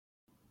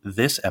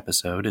This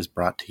episode is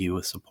brought to you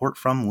with support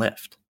from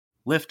Lyft.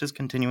 Lyft is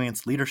continuing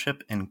its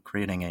leadership in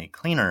creating a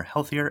cleaner,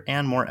 healthier,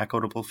 and more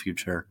equitable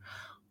future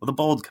with a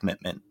bold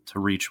commitment to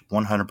reach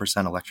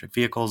 100% electric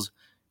vehicles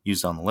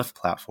used on the Lyft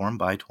platform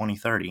by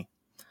 2030.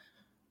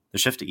 The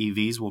shift to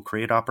EVs will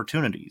create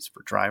opportunities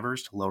for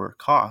drivers to lower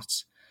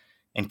costs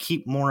and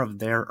keep more of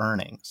their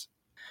earnings.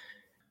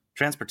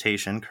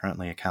 Transportation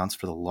currently accounts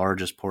for the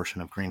largest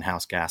portion of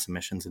greenhouse gas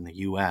emissions in the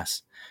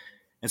U.S.,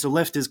 and so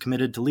Lyft is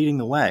committed to leading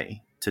the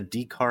way to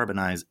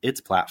decarbonize its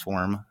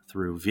platform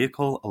through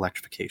vehicle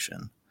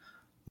electrification.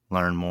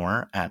 Learn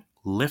more at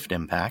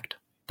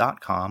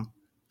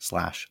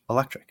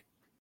lyftimpact.com/electric.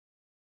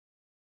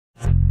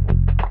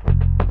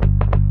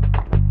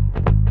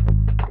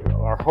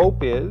 Our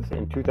hope is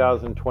in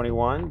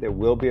 2021 there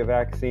will be a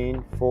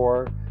vaccine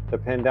for the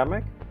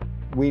pandemic.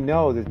 We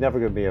know there's never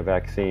going to be a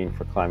vaccine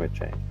for climate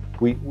change.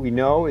 We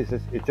know it's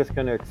just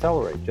going to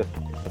accelerate. Just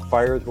the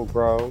fires will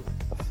grow,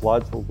 the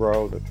floods will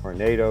grow, the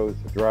tornadoes,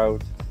 the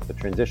droughts, the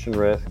transition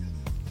risks,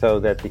 so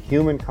that the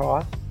human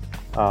cost,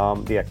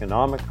 the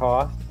economic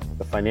cost,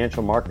 the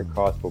financial market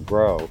cost will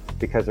grow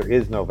because there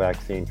is no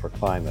vaccine for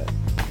climate.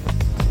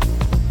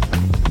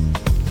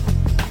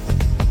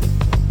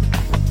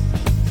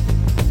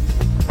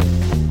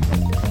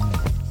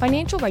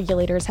 Financial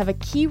regulators have a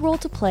key role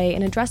to play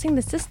in addressing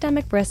the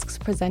systemic risks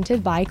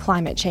presented by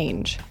climate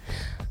change.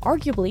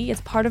 Arguably,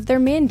 it's part of their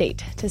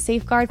mandate to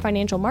safeguard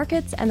financial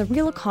markets and the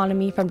real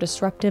economy from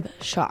disruptive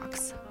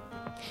shocks.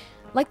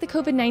 Like the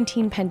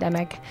COVID-19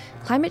 pandemic,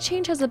 climate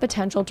change has the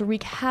potential to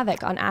wreak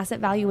havoc on asset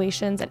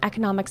valuations and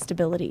economic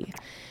stability,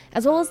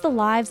 as well as the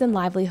lives and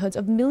livelihoods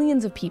of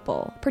millions of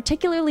people,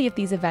 particularly if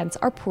these events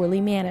are poorly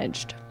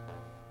managed.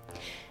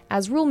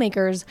 As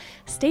rulemakers,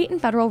 state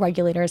and federal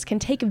regulators can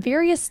take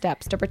various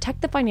steps to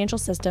protect the financial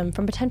system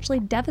from potentially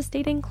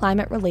devastating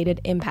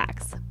climate-related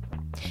impacts.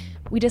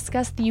 We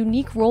discuss the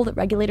unique role that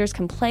regulators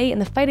can play in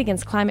the fight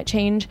against climate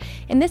change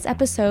in this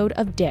episode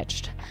of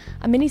Ditched,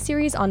 a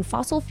mini-series on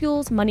fossil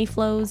fuels, money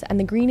flows, and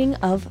the greening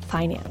of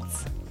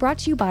finance. Brought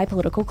to you by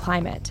Political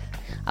Climate,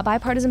 a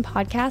bipartisan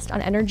podcast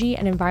on energy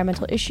and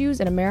environmental issues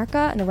in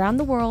America and around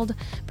the world,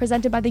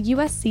 presented by the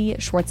USC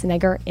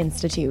Schwarzenegger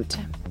Institute.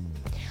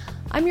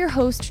 I'm your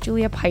host,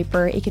 Julia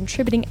Piper, a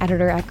contributing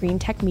editor at Green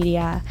Tech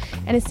Media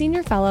and a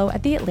senior fellow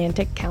at the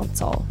Atlantic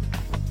Council.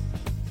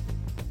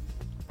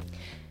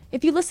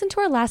 If you listened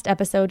to our last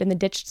episode in the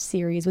Ditched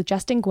series with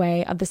Justin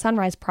Guay of the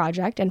Sunrise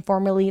Project and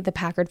formerly the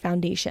Packard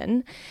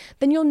Foundation,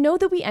 then you'll know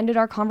that we ended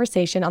our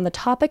conversation on the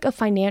topic of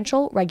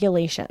financial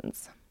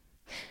regulations.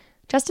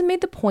 Justin made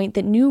the point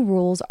that new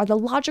rules are the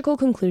logical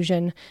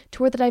conclusion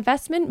to where the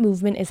divestment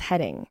movement is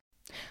heading.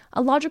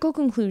 A logical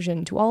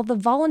conclusion to all of the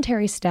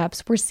voluntary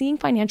steps we're seeing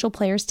financial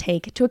players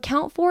take to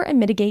account for and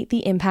mitigate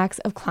the impacts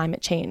of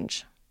climate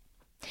change.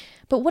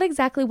 But what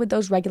exactly would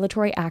those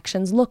regulatory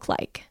actions look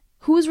like?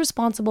 Who is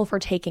responsible for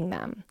taking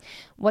them?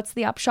 What's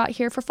the upshot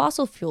here for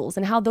fossil fuels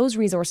and how those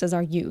resources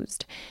are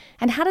used?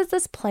 And how does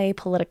this play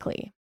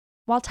politically?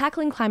 While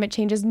tackling climate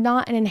change is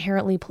not an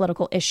inherently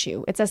political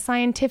issue, it's a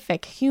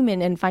scientific,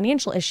 human, and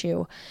financial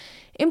issue,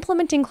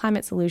 implementing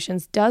climate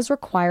solutions does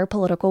require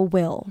political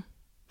will.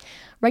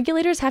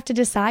 Regulators have to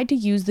decide to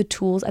use the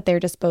tools at their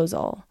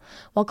disposal,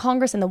 while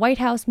Congress and the White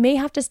House may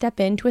have to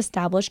step in to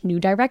establish new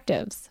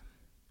directives.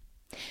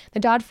 The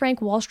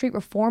Dodd-Frank Wall Street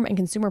Reform and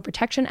Consumer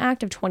Protection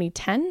Act of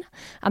 2010,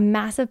 a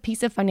massive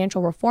piece of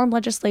financial reform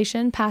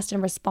legislation passed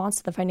in response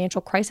to the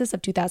financial crisis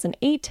of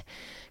 2008,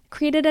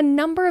 created a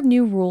number of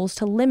new rules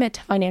to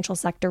limit financial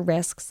sector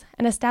risks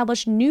and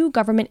establish new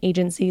government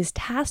agencies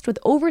tasked with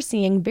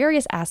overseeing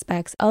various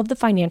aspects of the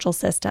financial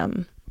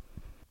system.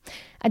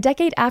 A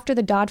decade after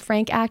the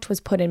Dodd-Frank Act was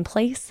put in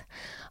place,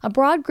 a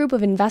broad group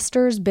of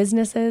investors,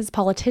 businesses,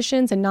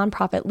 politicians, and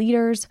nonprofit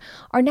leaders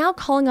are now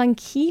calling on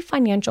key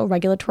financial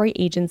regulatory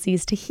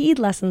agencies to heed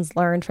lessons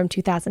learned from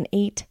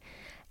 2008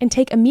 and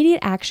take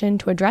immediate action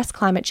to address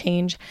climate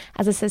change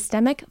as a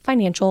systemic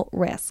financial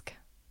risk.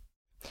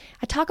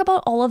 I talk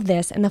about all of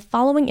this in the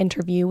following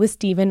interview with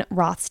Stephen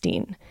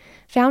Rothstein,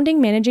 founding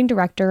managing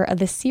director of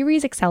the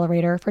Ceres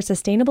Accelerator for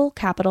Sustainable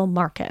Capital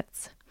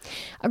Markets,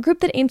 a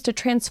group that aims to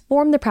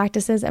transform the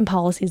practices and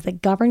policies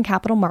that govern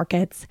capital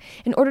markets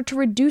in order to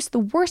reduce the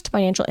worst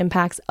financial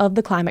impacts of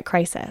the climate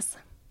crisis.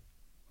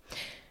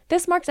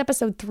 This marks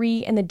episode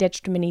 3 in the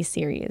Ditched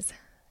mini-series.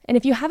 And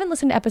if you haven't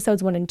listened to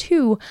episodes 1 and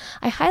 2,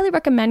 I highly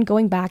recommend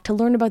going back to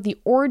learn about the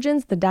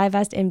origins of the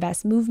Divest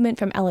Invest movement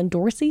from Ellen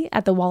Dorsey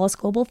at the Wallace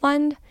Global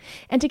Fund,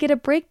 and to get a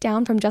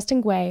breakdown from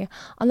Justin Guay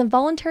on the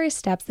voluntary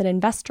steps that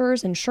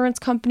investors, insurance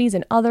companies,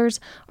 and others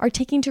are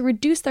taking to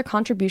reduce their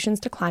contributions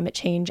to climate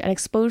change and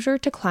exposure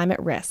to climate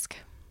risk.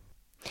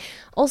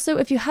 Also,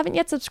 if you haven't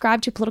yet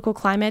subscribed to Political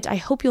Climate, I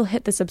hope you'll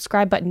hit the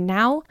subscribe button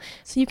now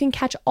so you can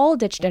catch all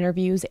Ditched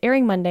interviews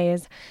airing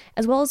Mondays,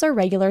 as well as our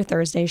regular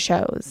Thursday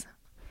shows.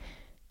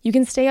 You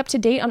can stay up to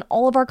date on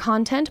all of our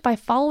content by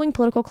following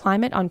Political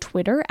Climate on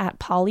Twitter at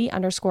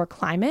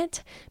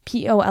 @Polly_climate,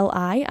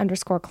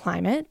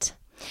 POLI_climate.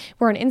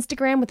 We're on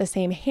Instagram with the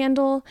same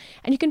handle,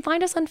 and you can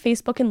find us on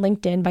Facebook and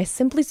LinkedIn by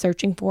simply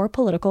searching for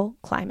Political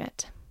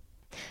Climate.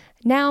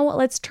 Now,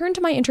 let's turn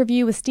to my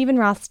interview with Stephen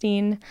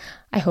Rothstein.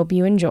 I hope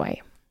you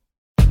enjoy.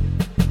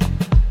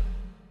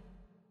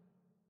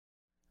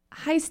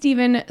 Hi,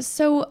 Stephen.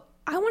 So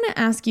I want to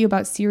ask you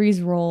about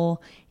Ceres'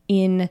 role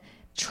in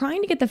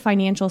trying to get the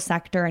financial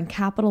sector and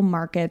capital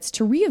markets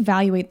to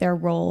reevaluate their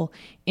role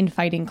in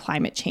fighting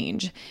climate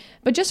change.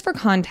 But just for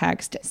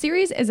context,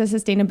 Ceres is a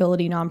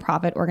sustainability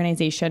nonprofit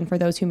organization, for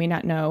those who may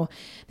not know,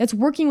 that's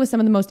working with some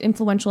of the most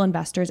influential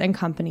investors and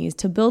companies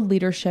to build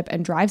leadership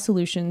and drive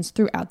solutions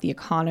throughout the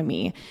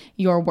economy.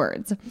 Your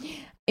words.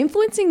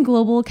 Influencing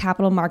global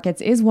capital markets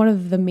is one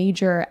of the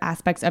major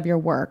aspects of your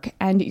work,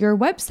 and your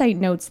website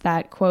notes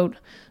that, quote,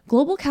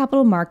 global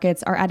capital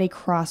markets are at a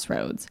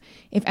crossroads.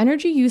 If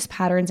energy use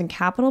patterns and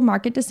capital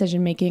market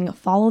decision-making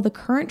follow the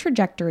current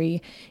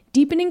trajectory,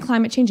 deepening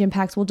climate change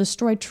impacts will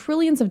destroy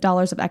trillions of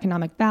dollars of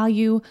economic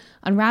value,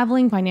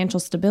 unraveling financial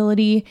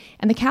stability,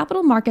 and the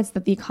capital markets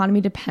that the economy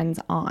depends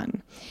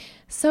on.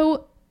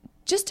 So,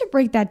 just to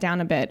break that down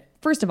a bit,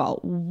 first of all,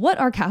 what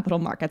are capital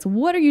markets?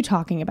 What are you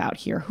talking about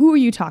here? Who are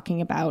you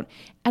talking about?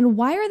 And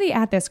why are they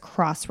at this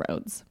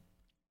crossroads?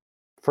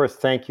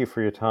 First, thank you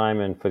for your time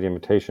and for the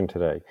invitation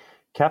today.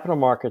 Capital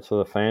markets are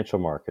the financial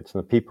markets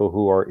and the people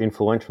who are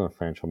influential in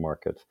financial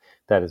markets.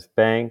 That is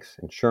banks,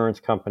 insurance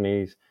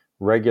companies,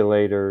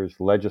 regulators,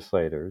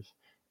 legislators.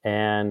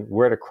 And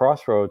we're at a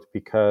crossroads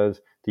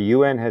because the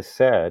UN has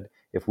said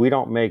if we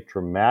don't make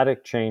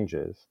dramatic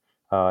changes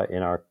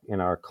in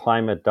our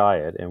climate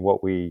diet and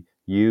what we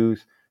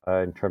use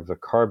in terms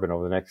of carbon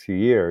over the next few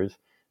years,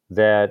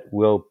 that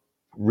we'll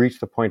reach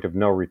the point of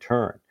no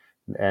return.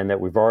 And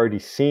that we've already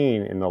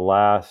seen in the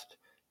last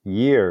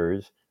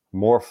years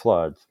more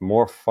floods,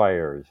 more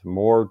fires,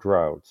 more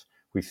droughts.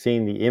 We've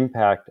seen the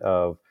impact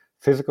of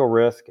physical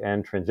risk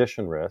and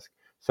transition risk.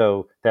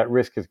 So that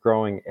risk is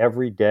growing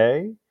every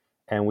day,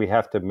 and we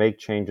have to make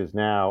changes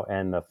now.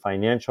 And the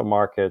financial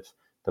markets,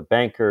 the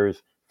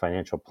bankers,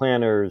 financial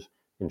planners,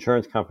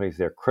 insurance companies,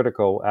 they're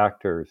critical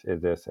actors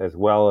in this, as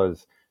well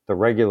as the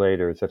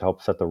regulators that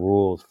help set the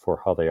rules for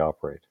how they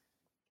operate.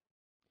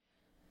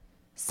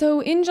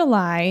 So in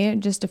July,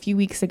 just a few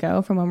weeks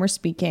ago from when we're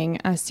speaking,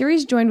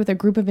 Ceres joined with a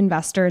group of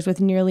investors with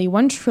nearly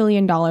 $1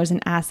 trillion in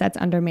assets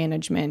under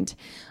management,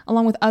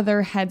 along with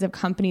other heads of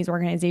companies,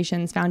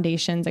 organizations,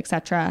 foundations,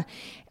 etc.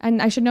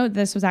 And I should note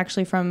this was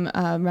actually from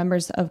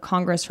members of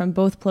Congress from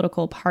both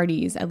political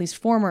parties, at least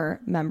former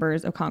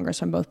members of Congress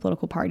from both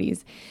political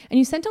parties. And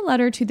you sent a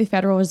letter to the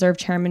Federal Reserve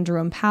Chairman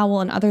Jerome Powell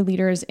and other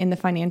leaders in the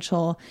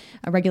financial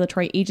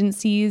regulatory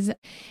agencies,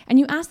 and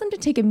you asked them to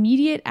take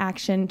immediate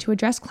action to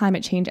address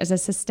climate change as a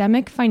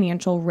systemic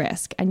financial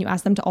risk. And you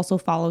asked them to also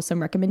follow some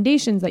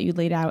recommendations that you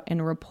laid out in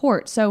a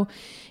report. So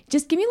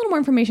just give me a little more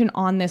information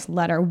on this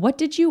letter. What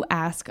did you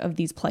ask of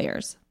these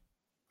players?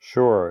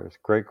 Sure, it's a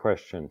great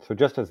question. So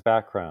just as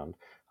background,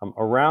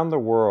 around the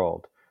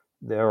world,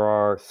 there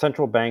are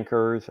central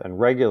bankers and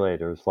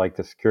regulators like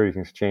the Securities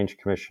and Exchange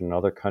Commission in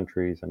other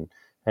countries and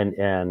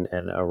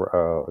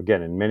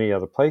again, in many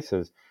other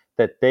places,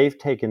 that they've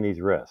taken these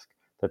risks,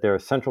 that there are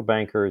central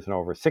bankers in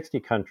over 60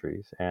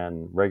 countries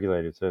and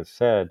regulators that have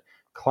said,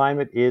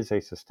 climate is a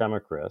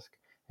systemic risk,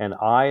 and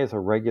I, as a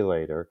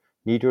regulator,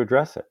 need to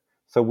address it.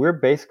 So we're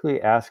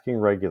basically asking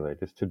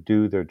regulators to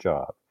do their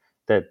job,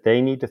 that they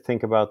need to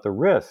think about the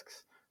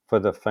risks for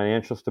the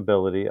financial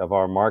stability of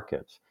our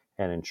markets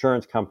and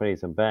insurance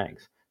companies and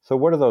banks. So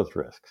what are those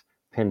risks?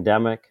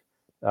 Pandemic,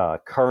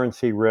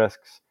 currency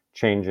risks,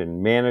 change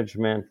in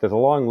management. There's a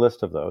long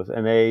list of those,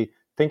 and they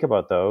think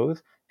about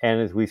those.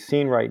 And as we've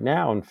seen right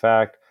now, in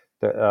fact,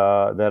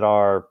 that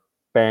our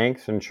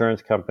banks,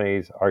 insurance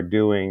companies are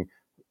doing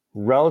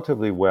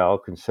relatively well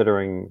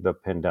considering the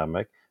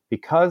pandemic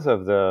because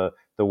of the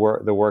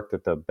work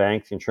that the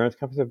banks, insurance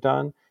companies have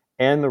done,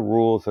 and the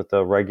rules that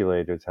the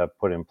regulators have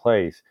put in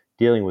place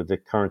dealing with the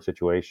current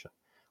situation.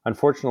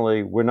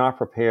 Unfortunately, we're not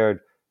prepared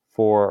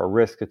for a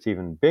risk that's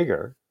even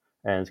bigger,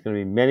 and it's going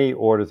to be many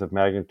orders of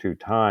magnitude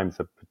times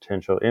the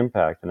potential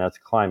impact, and that's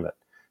climate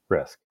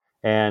risk.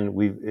 And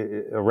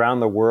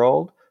around the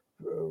world,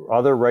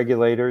 other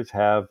regulators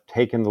have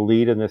taken the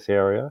lead in this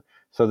area.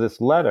 So this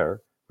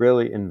letter,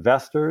 really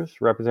investors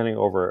representing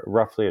over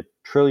roughly $1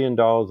 trillion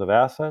of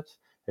assets,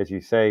 as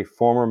you say,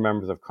 former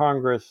members of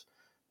Congress,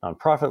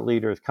 nonprofit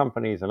leaders,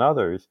 companies, and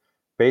others,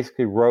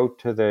 basically wrote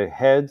to the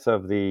heads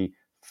of the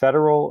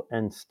federal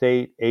and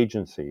state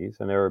agencies,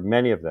 and there are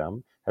many of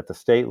them. At the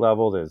state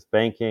level, there's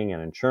banking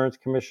and insurance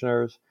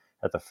commissioners.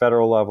 At the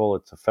federal level,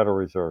 it's the Federal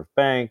Reserve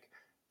Bank,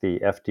 the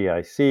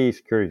FDIC,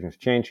 Securities and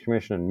Exchange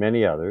Commission, and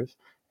many others,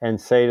 and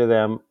say to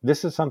them,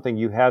 this is something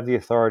you have the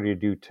authority to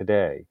do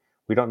today.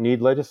 We don't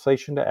need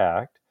legislation to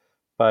act,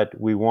 but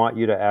we want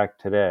you to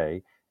act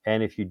today.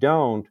 And if you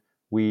don't,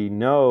 we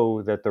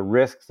know that the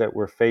risks that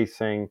we're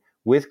facing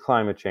with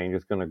climate change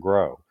is going to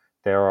grow.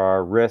 There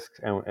are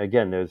risks, and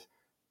again, there's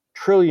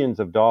trillions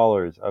of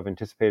dollars of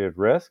anticipated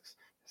risks.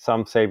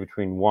 Some say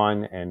between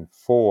 $1 and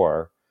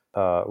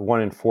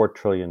 $4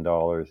 trillion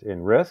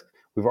in risk.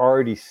 We've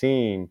already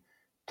seen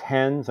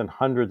tens and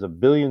hundreds of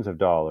billions of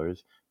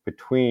dollars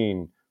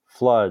between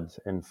floods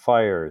and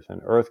fires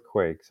and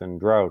earthquakes and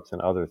droughts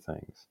and other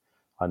things.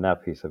 on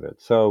that piece of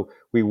it. So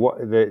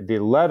the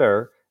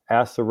letter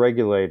asks the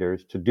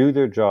regulators to do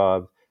their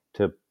job,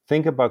 to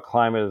think about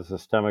climate as a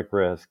systemic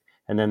risk,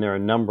 and then there are a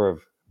number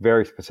of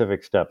very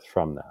specific steps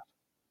from that.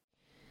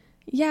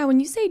 Yeah, when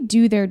you say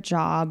do their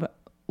job,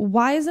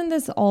 why isn't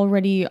this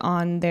already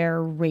on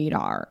their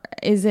radar?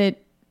 Is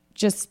it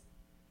just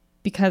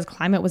because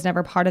climate was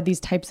never part of these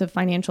types of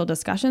financial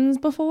discussions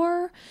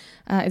before?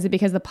 Is it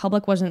because the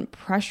public wasn't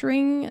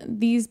pressuring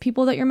these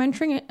people that you're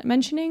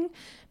mentioning?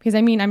 Because,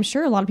 I mean, I'm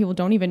sure a lot of people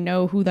don't even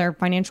know who their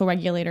financial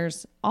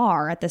regulators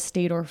are at the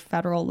state or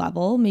federal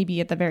level, maybe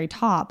at the very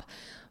top.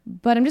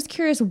 But I'm just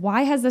curious,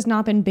 why has this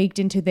not been baked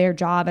into their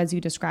job as you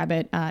describe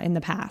it in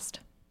the past?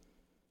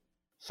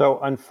 So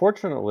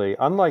unfortunately,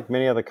 unlike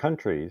many other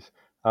countries,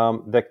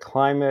 the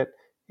climate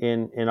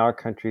in our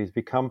country has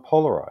become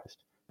polarized.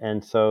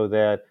 And so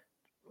that,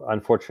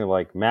 unfortunately,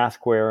 like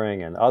mask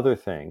wearing and other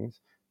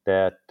things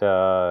that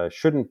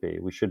shouldn't be.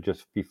 We should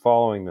just be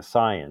following the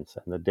science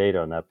and the data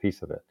on that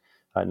piece of it,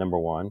 number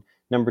one.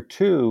 Number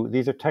two,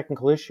 these are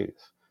technical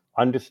issues.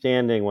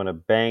 Understanding when a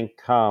bank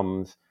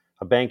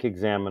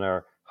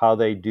examiner, how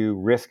they do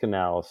risk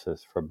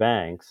analysis for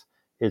banks,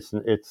 it's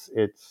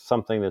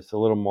something that's a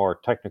little more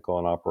technical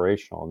and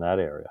operational in that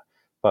area.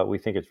 But we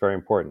think it's very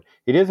important.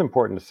 It is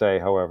important to say,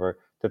 however,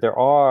 that there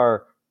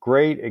are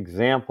great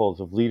examples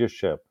of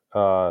leadership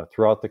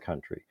throughout the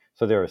country.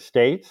 So there are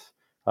states,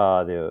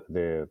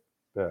 the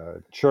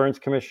insurance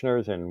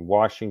commissioners in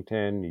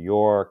Washington, New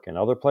York, and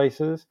other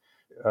places,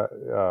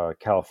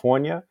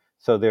 California.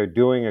 So they're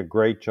doing a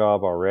great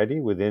job already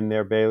within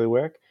their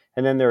bailiwick.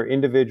 And then there are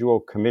individual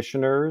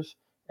commissioners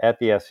at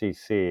the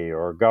SEC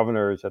or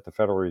governors at the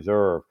Federal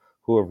Reserve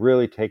who have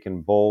really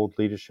taken bold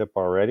leadership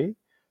already.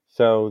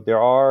 So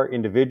there are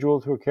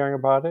individuals who are caring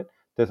about it.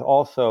 There's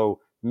also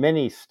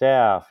many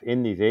staff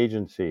in these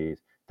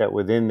agencies that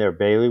within their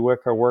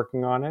bailiwick are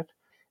working on it.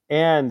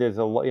 And there's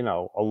a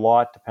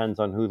lot depends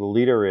on who the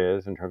leader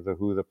is in terms of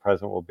who the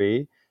president will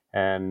be.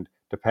 And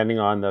depending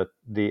on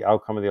the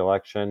outcome of the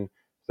election,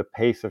 the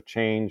pace of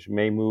change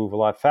will move a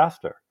lot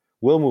faster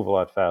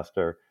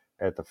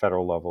at the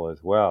federal level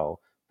as well.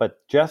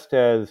 But just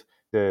as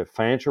the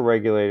financial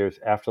regulators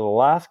after the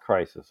last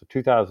crisis of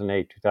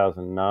 2008,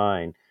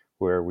 2009,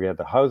 where we had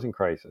the housing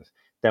crisis,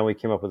 then we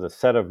came up with a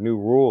set of new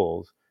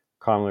rules,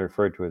 commonly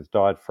referred to as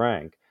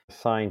Dodd-Frank,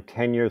 signed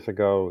 10 years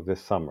ago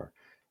this summer.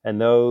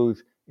 And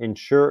those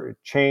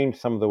change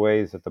some of the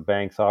ways that the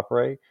banks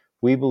operate.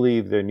 We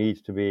believe there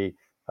needs to be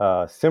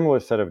a similar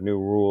set of new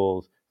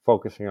rules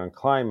focusing on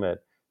climate,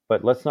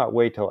 but let's not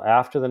wait till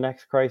after the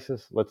next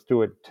crisis. Let's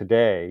do it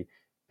today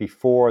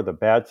before the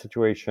bad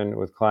situation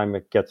with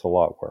climate gets a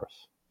lot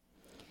worse.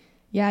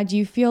 Yeah, do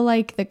you feel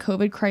like the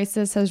COVID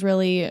crisis has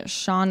really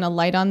shone a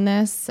light on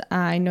this?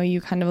 I know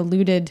you kind of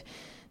alluded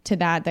to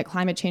that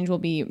climate change will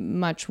be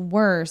much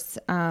worse.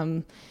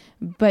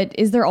 But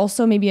is there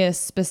also maybe a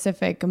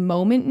specific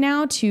moment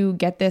now to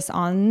get this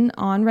on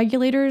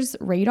regulators'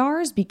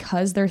 radars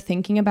because they're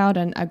thinking about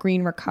a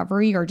green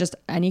recovery or just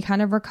any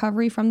kind of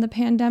recovery from the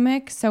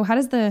pandemic? So how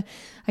does the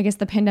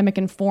pandemic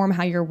inform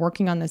how you're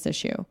working on this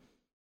issue?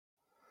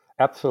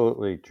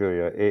 Absolutely,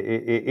 Julia.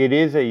 It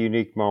is a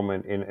unique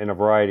moment in a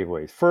variety of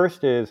ways.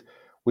 First is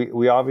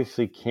we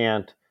obviously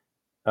can't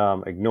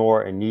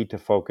ignore and need to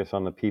focus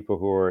on the people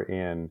who are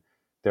in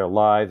their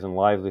lives and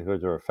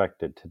livelihoods are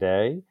affected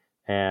today.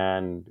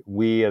 And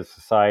we as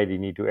society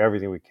need to do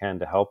everything we can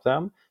to help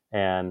them.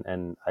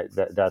 And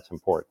that's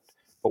important.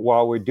 But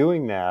while we're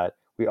doing that,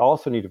 we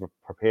also need to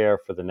prepare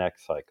for the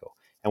next cycle.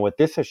 And what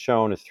this has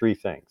shown is three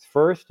things.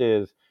 First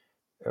is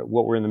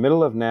what we're in the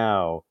middle of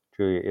now,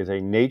 Julia, is a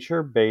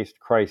nature-based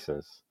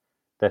crisis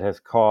that has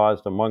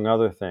caused, among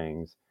other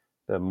things,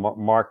 the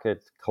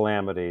market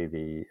calamity,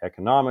 the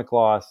economic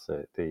loss,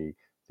 the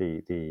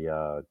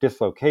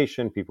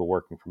dislocation, people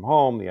working from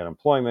home, the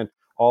unemployment,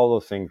 all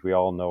those things we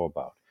all know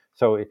about.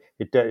 So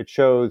it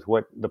shows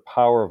what the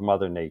power of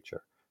Mother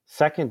Nature.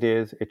 Second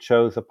is it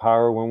shows the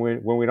power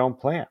when we don't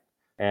plan.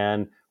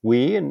 And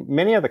we and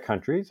many other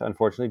countries,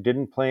 unfortunately,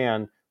 didn't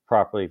plan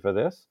properly for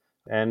this.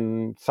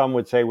 And some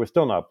would say we're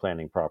still not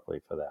planning properly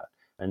for that.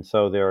 And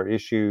so there are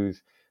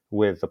issues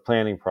with the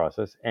planning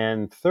process.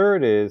 And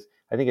third is,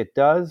 I think it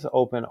does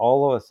open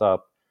all of us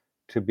up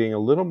to being a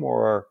little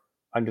more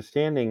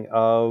understanding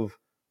of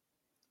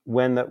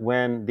when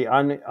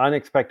the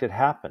unexpected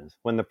happens,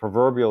 when the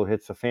proverbial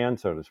hits the fan,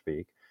 so to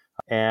speak,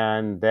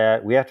 and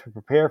that we have to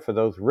prepare for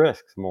those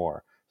risks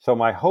more. So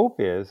my hope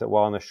is that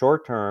while in the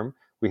short term,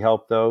 we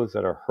help those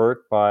that are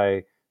hurt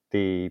by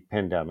the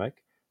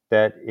pandemic,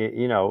 that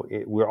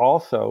we're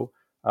also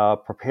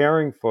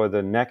preparing for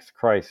the next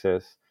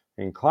crisis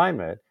in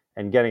climate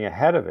and getting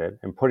ahead of it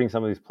and putting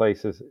some of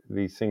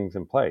these things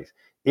in place.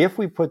 If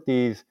we put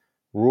these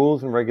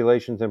rules and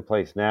regulations in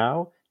place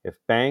now, if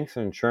banks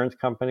and insurance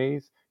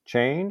companies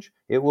change,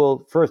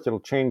 it'll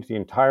change the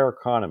entire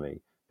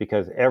economy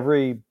because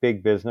every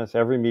big business,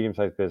 every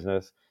medium-sized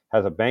business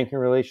has a banking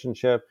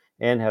relationship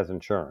and has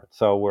insurance.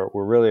 So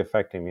we're really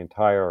affecting the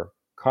entire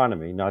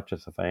economy, not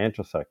just the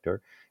financial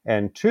sector.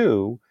 And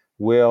two,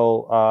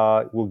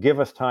 will give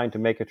us time to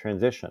make a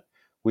transition.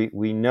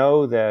 We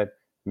know that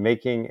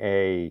making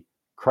a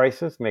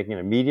crisis, making an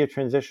immediate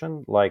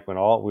transition, like when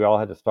we all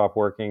had to stop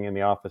working in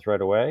the office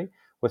right away,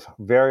 was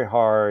very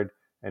hard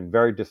and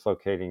very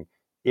dislocating.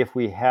 If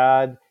we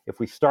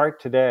start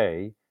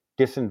today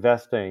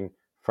disinvesting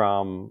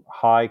from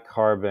high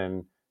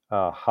carbon,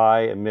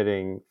 high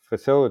emitting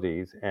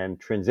facilities and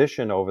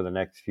transition over the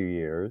next few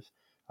years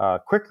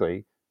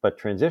quickly, but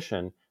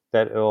transition,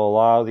 that it will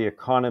allow the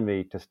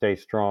economy to stay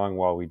strong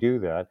while we do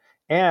that.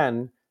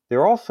 And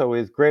there also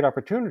is great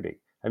opportunity.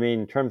 I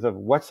mean, in terms of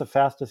what's the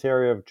fastest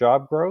area of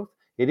job growth,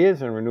 it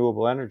is in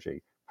renewable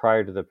energy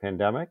prior to the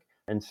pandemic.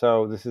 And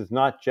so this is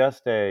not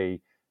just a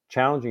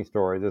challenging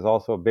story, there's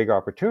also a big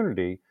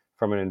opportunity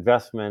from an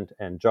investment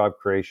and job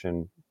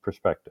creation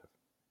perspective.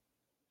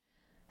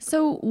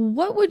 So,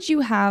 what would you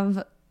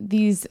have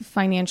these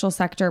financial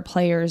sector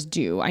players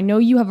do? I know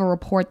you have a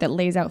report that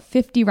lays out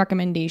 50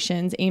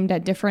 recommendations aimed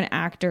at different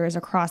actors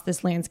across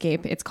this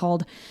landscape. It's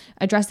called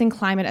Addressing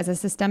Climate as a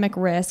Systemic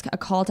Risk, a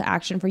Call to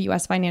Action for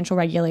U.S. Financial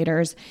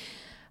Regulators.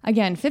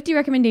 Again, 50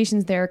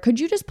 recommendations there. Could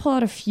you just pull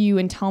out a few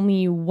and tell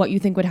me what you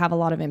think would have a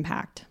lot of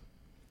impact?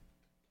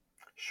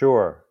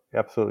 Sure,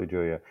 absolutely,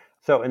 Julia.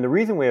 So, and the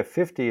reason we have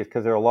 50 is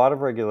because there are a lot of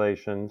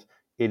regulations.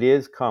 It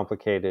is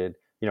complicated.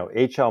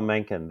 H.L.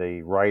 Mencken,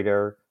 the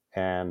writer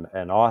and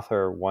an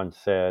author, once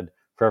said,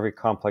 for every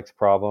complex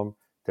problem,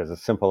 there's a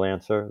simple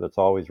answer that's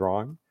always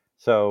wrong.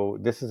 So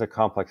this is a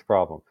complex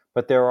problem.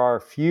 But there are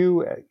a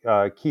few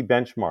key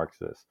benchmarks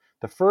to this.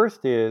 The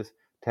first is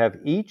to have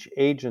each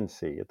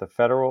agency at the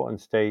federal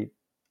and state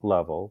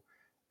level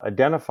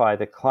identify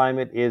that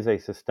climate is a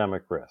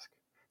systemic risk.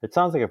 It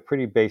sounds like a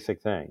pretty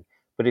basic thing.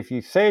 But if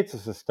you say it's a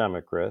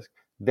systemic risk,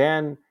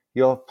 then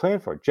you'll plan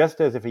for it. Just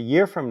as if a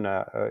year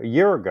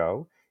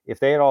ago, if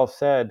they had all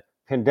said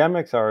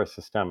pandemics are a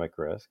systemic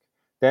risk,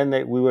 then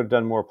we would have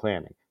done more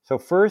planning. So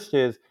first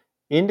is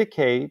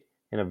indicate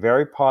in a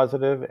very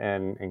positive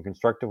and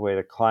constructive way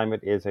that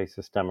climate is a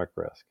systemic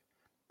risk.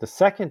 The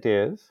second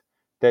is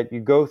that you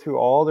go through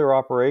all their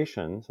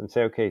operations and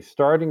say, okay,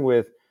 starting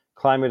with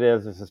climate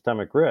as a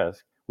systemic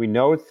risk, we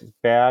know it's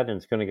bad and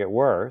it's going to get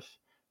worse,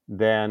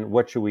 then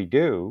what should we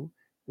do?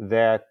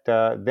 Then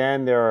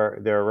there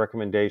are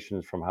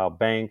recommendations from how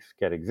banks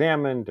get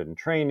examined and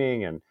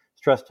training and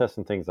stress tests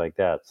and things like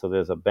that. So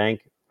there's a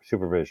bank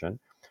supervision.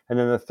 And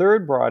then the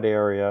third broad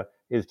area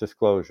is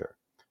disclosure,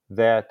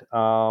 that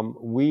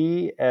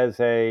we as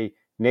a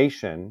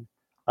nation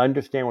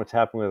understand what's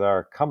happening with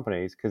our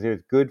companies because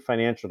there's good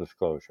financial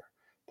disclosure,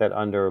 that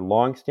under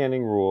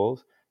longstanding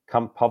rules,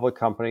 public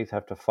companies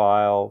have to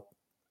file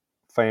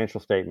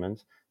financial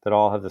statements that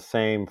all have the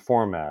same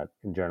format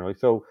generally,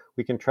 so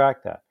we can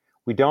track that.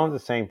 We don't have the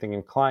same thing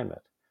in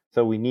climate.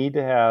 So we need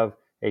to have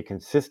a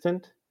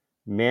consistent,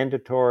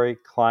 mandatory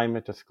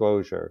climate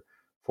disclosure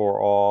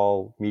for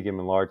all medium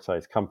and large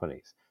size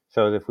companies.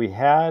 So if we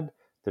had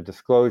the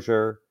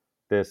disclosure,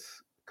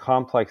 this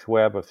complex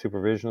web of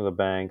supervision of the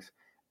banks,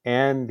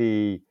 and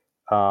the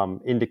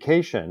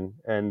indication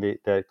and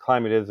that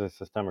climate is a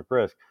systemic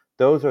risk,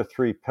 those are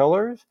three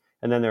pillars.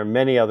 And then there are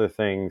many other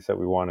things that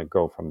we want to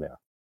go from there.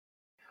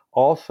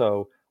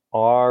 Also,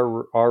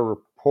 our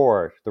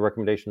report, the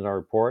recommendations in our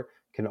report,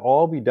 can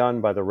all be done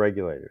by the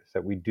regulators,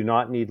 that we do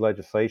not need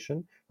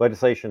legislation.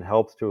 Legislation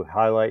helps to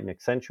highlight and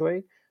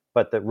accentuate,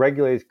 but that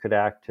regulators could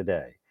act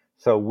today.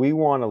 So we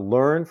want to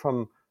learn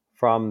from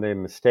the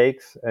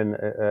mistakes and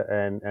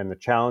the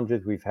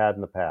challenges we've had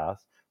in the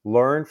past,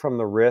 learn from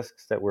the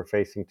risks that we're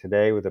facing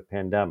today with the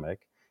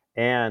pandemic,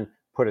 and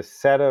put a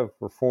set of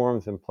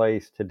reforms in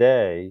place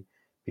today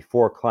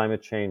before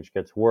climate change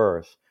gets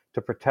worse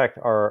to protect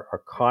our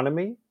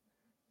economy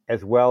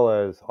as well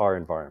as our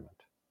environment.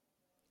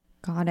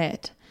 Got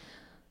it.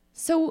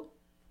 So,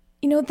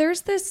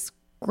 there's this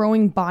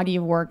growing body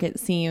of work, it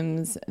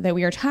seems, that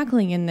we are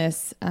tackling in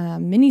this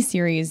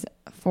mini-series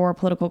for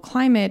political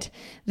climate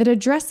that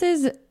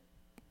addresses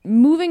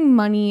moving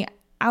money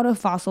out of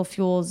fossil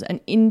fuels and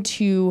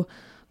into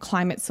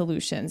climate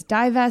solutions.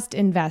 Divest,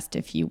 invest,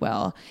 if you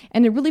will.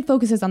 And it really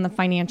focuses on the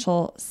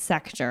financial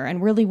sector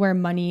and really where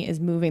money is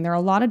moving. There are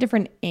a lot of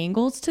different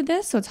angles to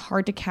this, so it's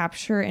hard to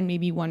capture in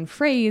maybe one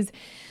phrase.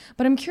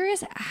 But I'm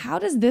curious, how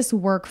does this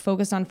work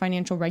focused on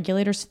financial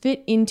regulators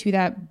fit into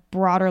that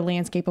broader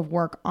landscape of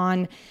work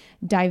on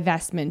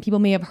divestment? People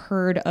may have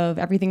heard of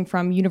everything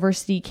from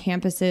university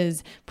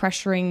campuses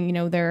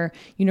pressuring, their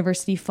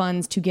university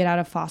funds to get out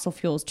of fossil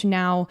fuels, to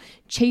now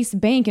Chase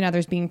Bank and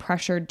others being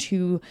pressured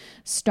to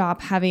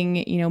stop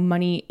having,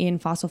 money in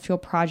fossil fuel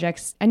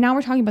projects. And now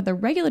we're talking about the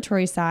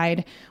regulatory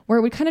side, where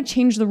it would kind of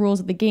change the rules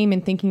of the game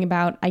in thinking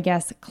about, I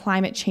guess,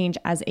 climate change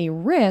as a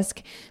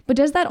risk. But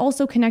does that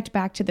also connect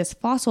back to this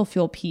fossil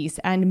fuel piece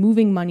and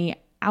moving money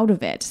out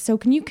of it? So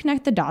can you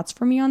connect the dots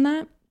for me on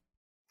that?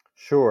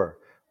 Sure.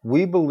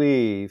 We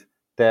believe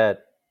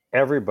that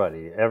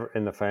everybody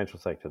in the financial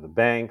sector, the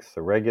banks,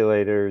 the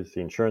regulators, the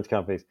insurance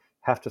companies,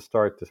 have to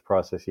start this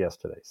process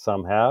yesterday.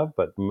 Some have,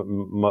 but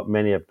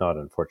many have not,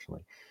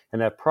 unfortunately.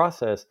 And that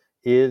process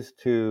is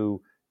to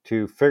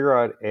figure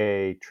out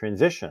a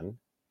transition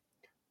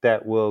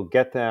that will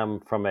get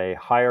them from a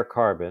higher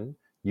carbon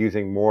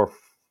using more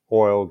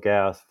oil,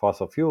 gas,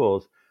 fossil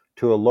fuels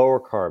to a lower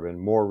carbon,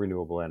 more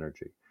renewable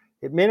energy.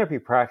 It may not be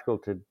practical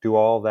to do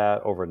all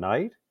that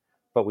overnight,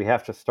 but we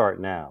have to start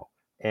now.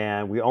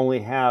 And we only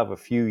have a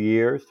few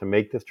years to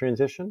make this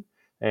transition.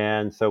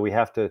 And so we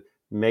have to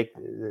make,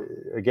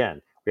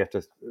 again, we have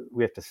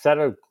to set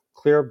a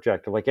clear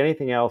objective, like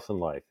anything else in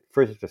life.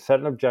 First, you have to set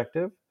an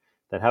objective,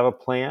 then have a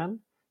plan.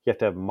 You have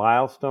to have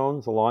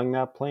milestones along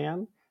that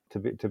plan to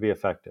be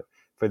effective.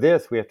 For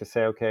this, we have to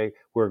say, okay,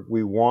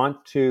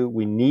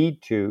 we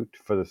need to,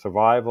 for the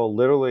survival,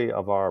 literally,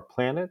 of our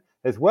planet,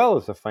 as well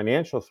as the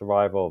financial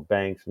survival of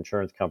banks,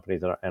 insurance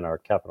companies, and our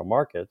capital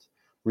markets,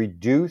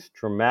 reduce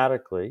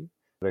dramatically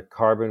the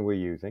carbon we're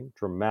using,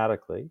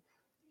 dramatically.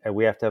 And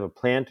we have to have a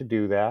plan to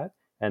do that.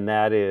 And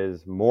that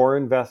is more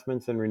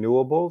investments in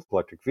renewables,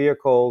 electric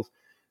vehicles,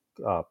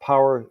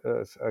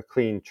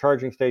 clean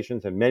charging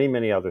stations, and many,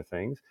 many other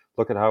things.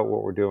 Look at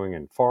what we're doing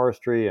in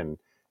forestry and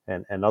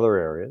other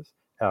areas.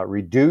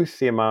 Reduce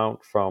the amount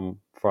from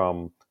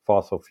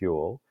fossil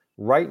fuel.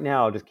 Right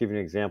now, I'll just give you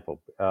an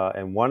example.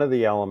 And one of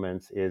the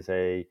elements is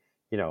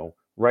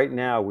right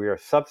now we are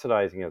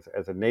subsidizing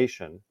as a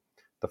nation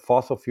the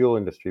fossil fuel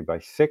industry by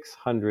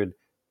 $600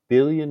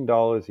 billion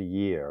a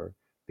year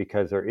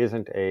because there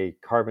isn't a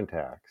carbon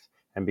tax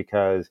and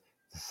because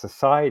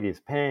society is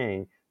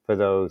paying for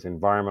those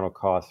environmental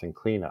costs and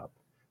cleanup.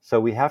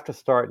 So we have to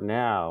start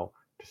now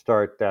to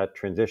start that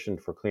transition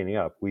for cleaning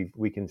up.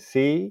 We can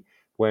see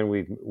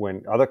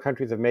when other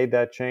countries have made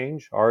that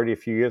change already a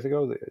few years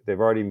ago, they've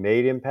already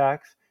made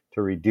impacts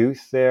to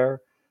reduce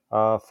their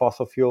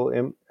fossil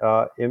fuel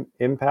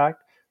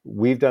impact.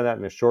 We've done that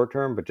in the short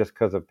term, but just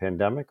because of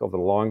pandemic, over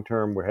the long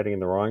term, we're heading in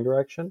the wrong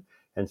direction.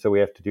 And so we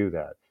have to do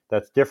that.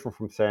 That's different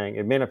from saying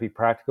it may not be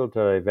practical to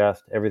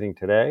divest everything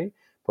today,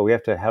 but we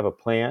have to have a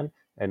plan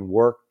and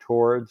work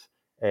towards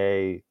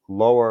a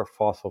lower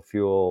fossil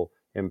fuel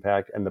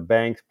impact. And the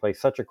banks play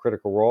such a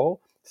critical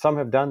role. Some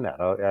have done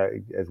that.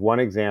 As one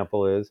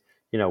example is,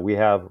 we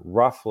have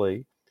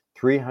roughly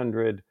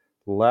 300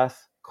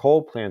 less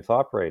coal plants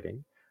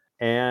operating,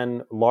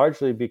 and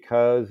largely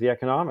because the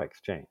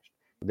economics changed.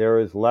 There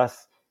is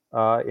less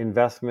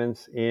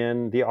investments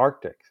in the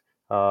Arctic,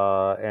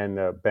 and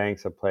the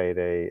banks have played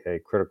a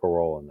critical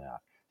role in that.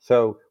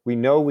 So we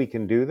know we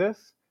can do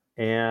this,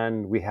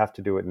 and we have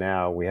to do it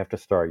now. We have to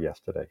start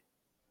yesterday.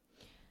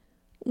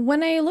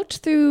 When I looked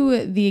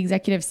through the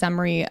executive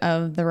summary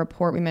of the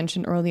report we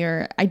mentioned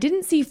earlier, I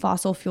didn't see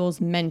fossil fuels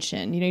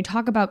mentioned. You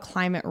talk about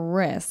climate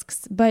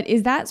risks, but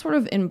is that sort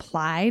of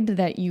implied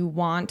that you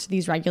want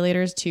these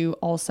regulators to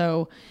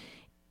also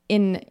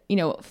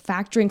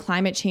factoring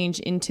climate change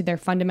into their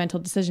fundamental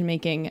decision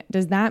making?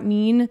 Does that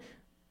mean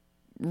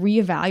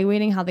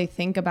reevaluating how they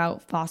think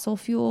about fossil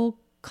fuel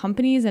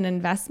companies and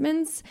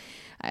investments?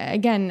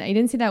 Again, I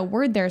didn't see that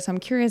word there, so I'm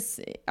curious,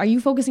 are you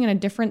focusing on a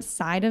different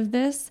side of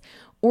this,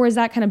 or is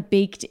that kind of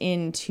baked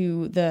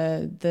into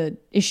the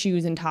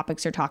issues and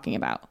topics you're talking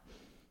about?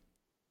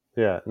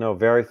 Yeah, no,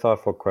 very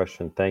thoughtful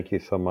question. Thank you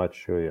so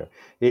much, Julia.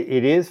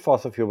 It is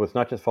fossil fuel, but it's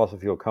not just fossil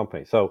fuel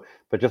companies.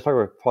 But just talk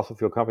about fossil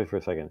fuel companies for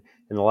a second.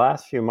 In the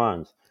last few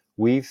months,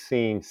 we've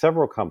seen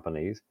several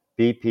companies,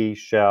 BP,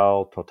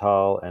 Shell,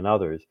 Total, and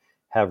others,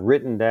 have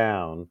written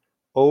down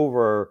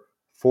over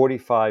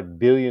 $45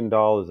 billion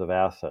of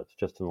assets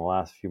just in the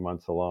last few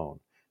months alone.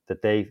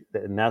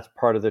 And that's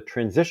part of the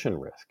transition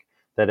risk.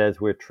 That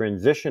as we're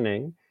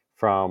transitioning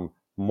from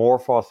more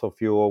fossil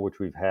fuel, which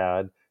we've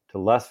had, to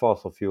less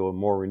fossil fuel and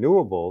more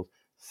renewables,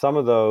 some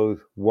of those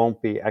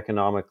won't be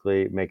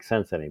economically make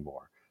sense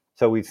anymore.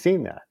 So we've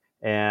seen that,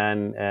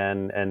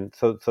 and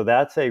so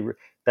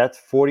that's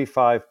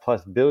 45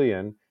 plus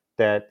billion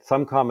that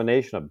some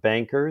combination of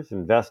bankers,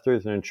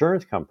 investors, and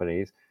insurance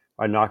companies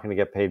are not going to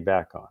get paid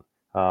back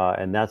on,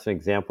 and that's an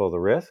example of the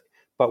risk.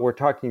 But we're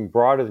talking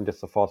broader than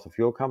just the fossil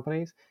fuel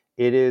companies.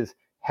 It is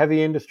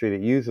heavy industry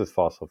that uses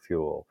fossil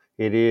fuel.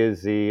 It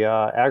is the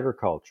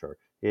agriculture.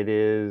 It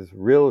is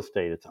real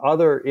estate. It's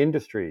other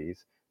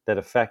industries that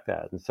affect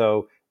that. And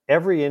so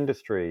every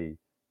industry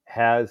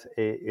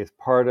is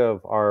part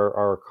of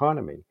our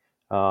economy,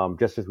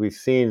 just as we've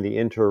seen the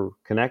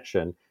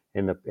interconnection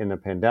in the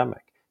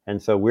pandemic.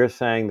 And so we're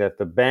saying that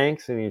the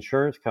banks and the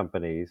insurance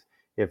companies,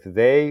 if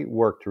they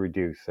work to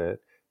reduce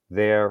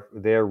their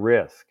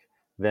risk,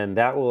 then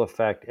that will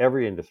affect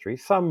every industry,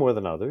 some more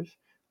than others,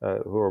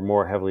 who are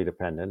more heavily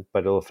dependent,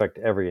 but it'll affect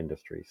every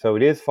industry. So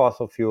it is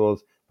fossil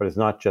fuels, but it's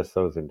not just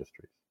those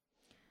industries.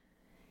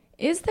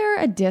 Is there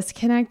a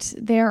disconnect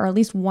there, or at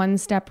least one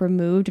step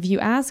removed? If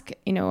you ask,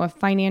 a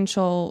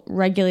financial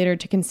regulator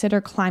to consider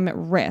climate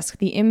risk,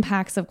 the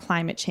impacts of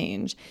climate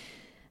change,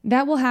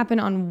 that will happen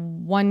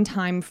on one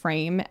time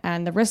frame,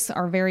 and the risks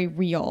are very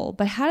real.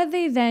 But how do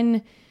they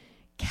then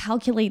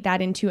calculate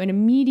that into an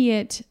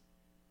immediate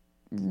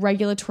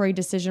regulatory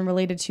decision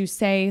related to,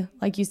 say,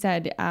 like you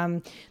said,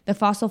 the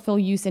fossil fuel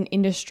use in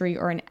industry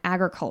or in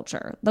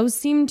agriculture? Those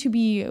seem to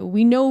be,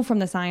 we know from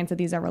the science that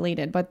these are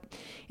related, but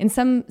in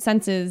some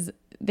senses,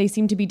 they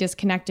seem to be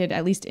disconnected,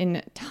 at least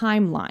in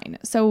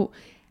timeline. So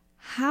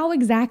how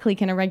exactly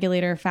can a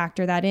regulator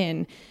factor that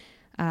in?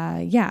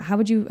 How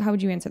would you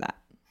answer that?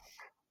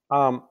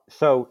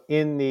 So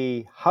in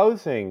the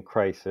housing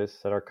crisis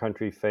that our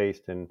country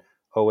faced in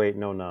 '08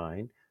 and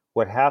 '09,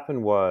 what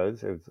happened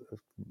was, it was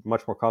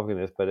much more complicated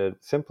than this, but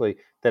it's simply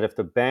that if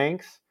the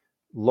banks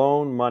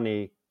loan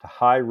money to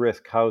high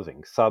risk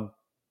housing,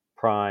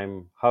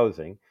 subprime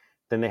housing,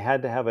 then they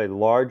had to have a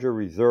larger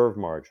reserve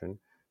margin,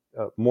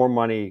 more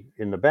money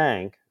in the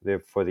bank,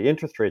 therefore the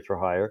interest rates were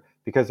higher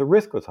because the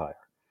risk was higher.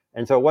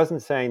 And so it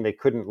wasn't saying they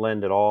couldn't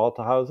lend at all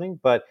to housing,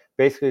 but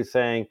basically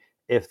saying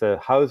if the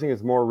housing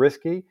is more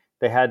risky,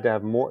 they had to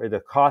have more,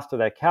 the cost of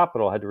that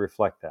capital had to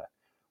reflect that.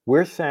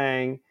 We're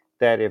saying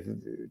that if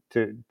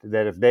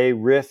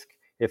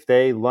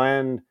they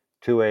lend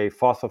to a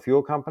fossil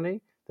fuel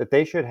company, that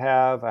they should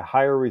have a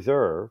higher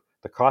reserve.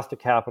 The cost of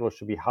capital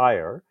should be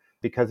higher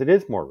because it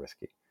is more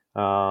risky,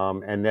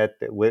 and that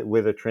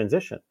with a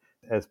transition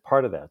as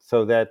part of that,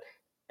 so that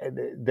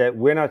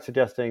we're not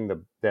suggesting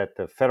that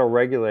the federal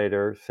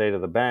regulators say to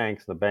the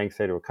banks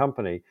say to a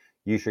company,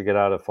 you should get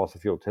out of fossil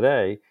fuel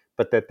today,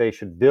 but that they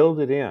should build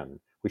it in.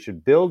 We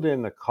should build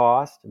in the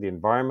cost, the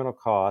environmental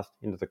cost,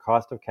 into the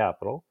cost of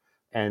capital,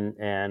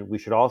 and we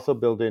should also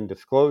build in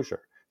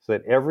disclosure so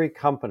that every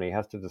company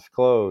has to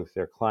disclose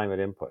their climate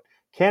input.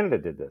 Canada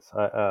did this.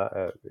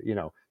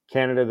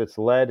 Canada that's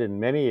led in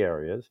many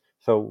areas.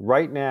 So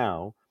right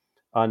now,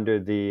 under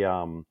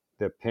the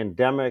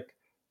pandemic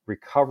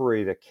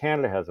recovery that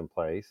Canada has in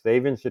place,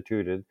 they've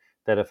instituted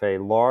that if a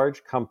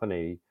large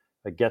company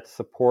gets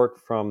support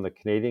from the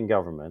Canadian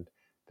government,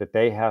 that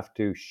they have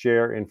to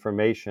share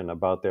information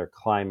about their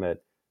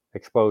climate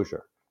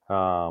exposure.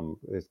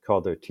 It's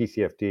called their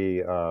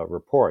TCFD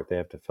report they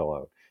have to fill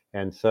out.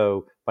 And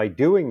so by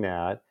doing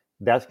that,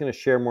 that's going to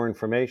share more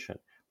information.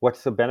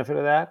 What's the benefit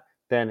of that?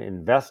 Then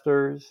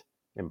investors,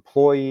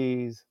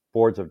 employees,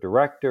 boards of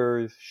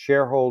directors,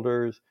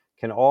 shareholders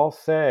can all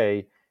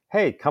say,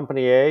 hey,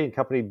 company A and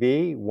company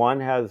B, one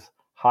has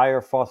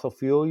higher fossil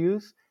fuel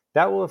use.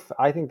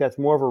 I think that's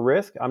more of a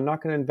risk. I'm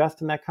not going to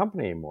invest in that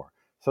company anymore.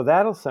 So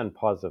that'll send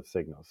positive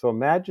signals. So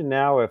imagine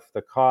now if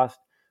the cost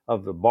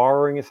of the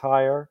borrowing is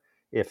higher,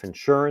 if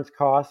insurance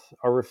costs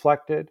are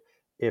reflected,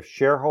 if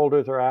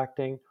shareholders are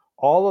acting,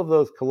 all of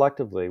those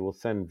collectively will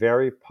send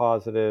very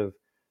positive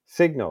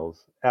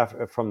signals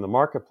from the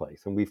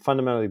marketplace. And we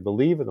fundamentally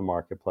believe in the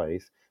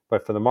marketplace,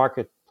 but for the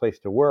marketplace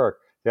to work,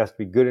 there has to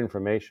be good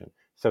information.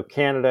 So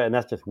Canada, and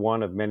that's just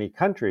one of many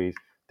countries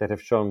that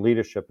have shown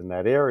leadership in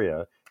that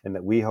area, and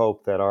that we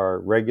hope that our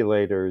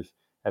regulators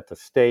at the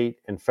state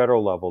and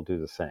federal level do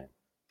the same.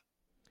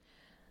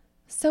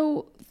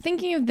 So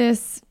thinking of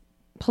this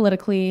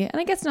politically, and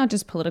I guess not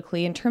just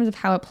politically, in terms of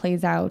how it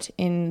plays out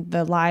in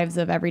the lives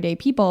of everyday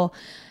people,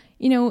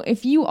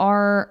 if you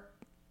are,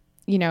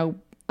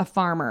 a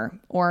farmer,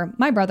 or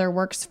my brother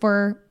works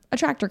for a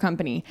tractor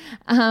company,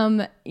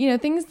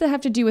 things that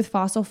have to do with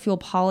fossil fuel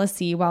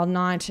policy, while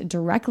not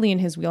directly in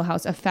his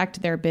wheelhouse,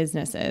 affect their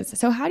businesses.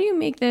 So how do you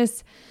make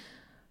this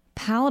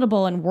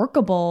palatable and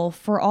workable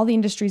for all the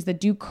industries that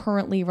do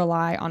currently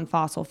rely on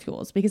fossil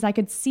fuels? Because I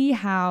could see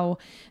how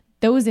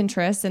those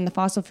interests in the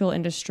fossil fuel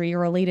industry or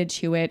related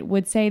to it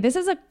would say this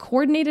is a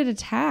coordinated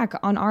attack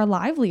on our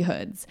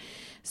livelihoods.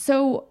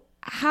 So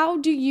how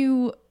do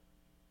you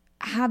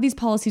have these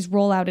policies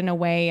roll out in a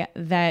way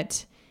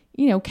that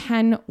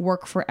can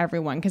work for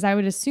everyone? Because I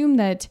would assume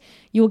that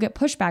you will get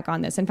pushback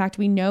on this. In fact,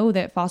 we know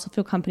that fossil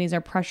fuel companies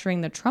are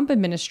pressuring the Trump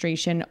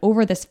administration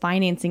over this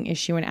financing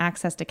issue and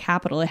access to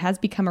capital. It has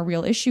become a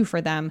real issue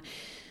for them.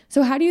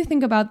 So how do you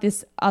think about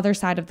this other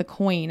side of the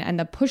coin and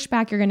the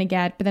pushback you're going to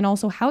get, but then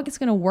also how it's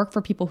going to work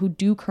for people who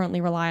do currently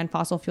rely on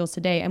fossil fuels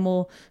today and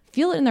will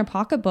feel it in their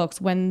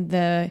pocketbooks when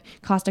the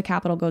cost of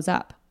capital goes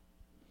up?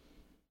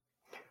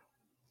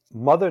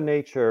 Mother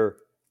Nature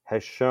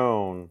has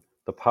shown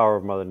the power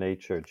of Mother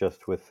Nature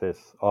just with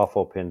this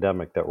awful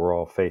pandemic that we're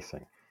all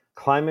facing.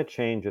 Climate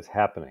change is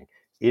happening.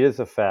 It is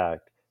a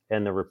fact.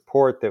 And the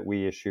report that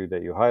we issued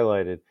that you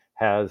highlighted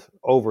has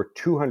over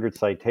 200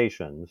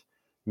 citations,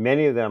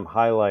 many of them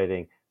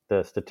highlighting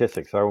the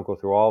statistics. So I won't go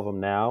through all of them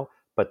now,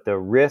 but the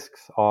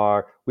risks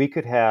are we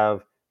could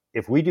have,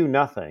 if we do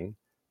nothing,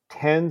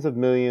 tens of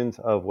millions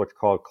of what's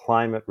called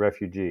climate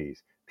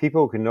refugees,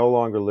 people who can no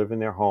longer live in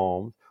their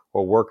homes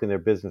or work in their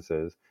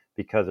businesses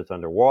because it's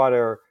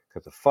underwater,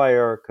 because of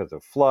fire, because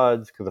of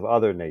floods, because of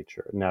other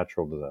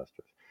natural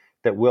disasters.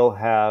 That will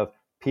have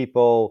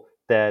people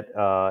that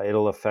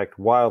it'll affect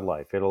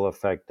wildlife, it'll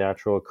affect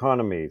natural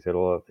economies,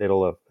 it'll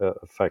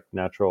affect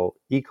natural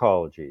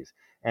ecologies,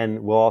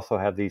 and we'll also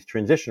have these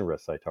transition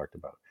risks I talked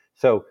about.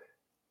 So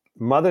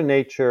Mother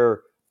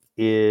Nature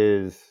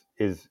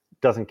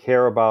doesn't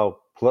care about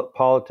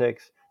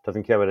politics,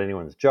 doesn't care about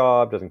anyone's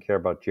job, doesn't care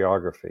about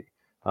geography.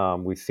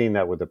 We've seen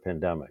that with the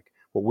pandemic.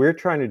 What we're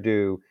trying to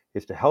do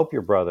is to help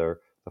your brother,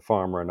 the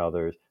farmer, and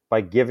others by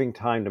giving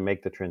time to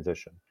make the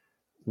transition.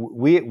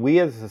 We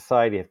as a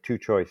society have two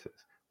choices.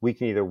 We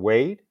can either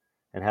wait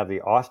and have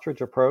the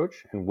ostrich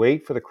approach and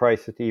wait for the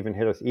crisis to even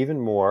hit us even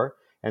more,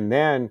 and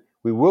then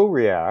we will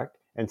react,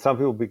 and some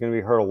people are going to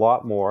be hurt a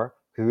lot more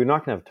because we're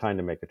not going to have time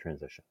to make a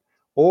transition.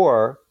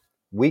 Or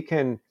we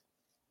can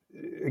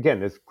again,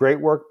 there's great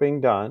work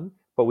being done,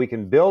 but we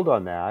can build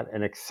on that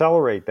and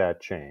accelerate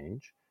that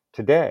change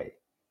today,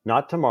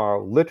 not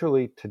tomorrow,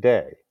 literally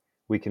today.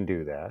 We can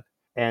do that.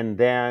 And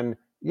then,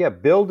 yeah,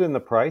 build in the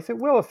price. It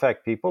will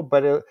affect people,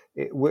 but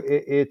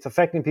it's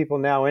affecting people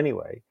now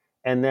anyway.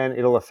 And then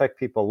it'll affect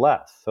people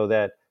less, so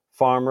that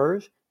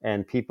farmers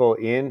and people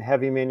in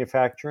heavy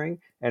manufacturing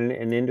and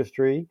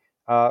industry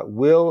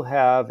will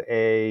have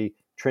a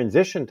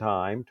transition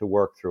time to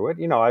work through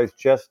it. I was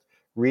just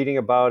reading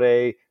about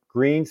a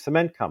green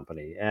cement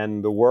company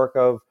and the work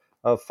of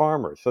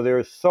farmers. So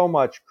there's so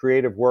much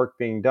creative work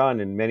being done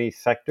in many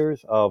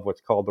sectors of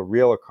what's called the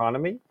real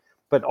economy,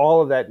 but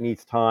all of that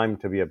needs time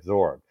to be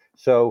absorbed.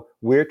 So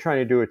we're trying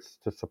to do it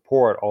to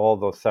support all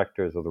those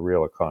sectors of the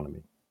real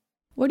economy.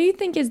 What do you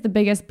think is the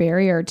biggest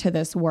barrier to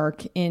this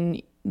work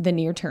in the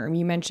near term?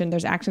 You mentioned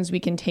there's actions we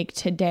can take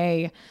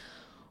today.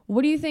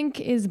 What do you think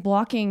is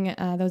blocking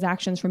those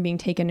actions from being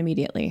taken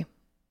immediately?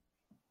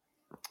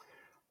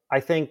 I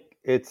think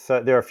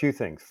there are a few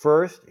things.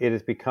 First, it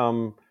has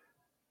become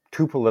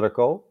too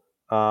political,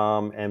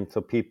 and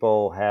so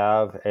people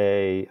have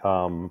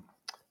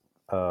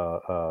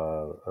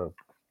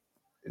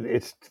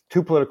it's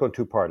too political and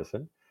too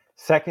partisan.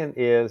 Second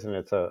is, and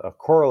it's a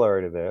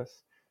corollary to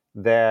this,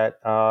 that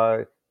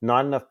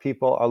not enough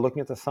people are looking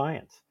at the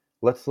science.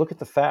 Let's look at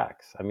the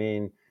facts. I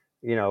mean,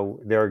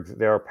 there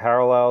are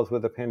parallels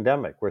with the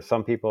pandemic where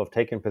some people have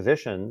taken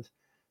positions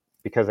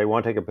because they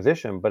want to take a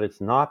position, but it's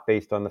not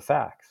based on the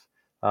facts.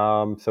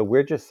 So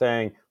we're just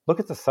saying, look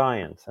at the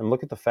science and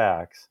look at the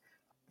facts.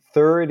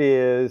 Third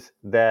is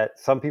that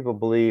some people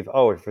believe,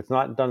 if it's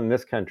not done in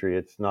this country,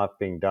 it's not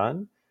being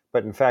done.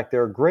 But in fact,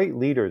 there are great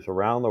leaders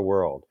around the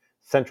world,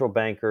 central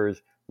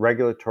bankers,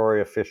 regulatory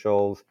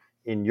officials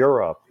in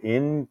Europe,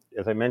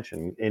 as I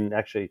mentioned,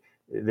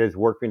 there's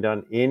work being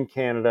done in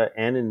Canada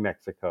and in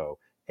Mexico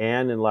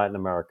and in Latin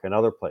America and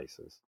other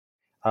places.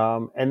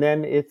 And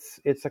then it's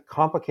a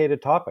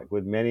complicated topic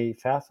with many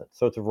facets.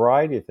 So it's a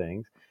variety of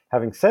things.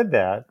 Having said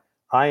that,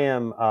 I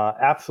am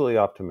absolutely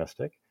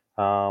optimistic.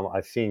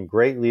 I've seen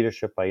great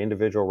leadership by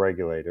individual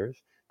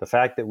regulators. The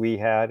fact that we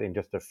had in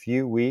just a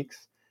few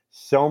weeks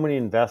so many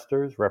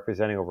investors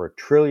representing over $1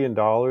 trillion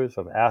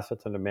of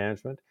assets under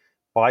management,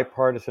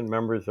 bipartisan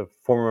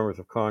former members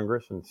of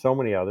Congress, and so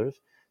many others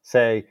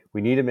say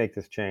we need to make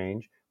this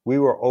change. We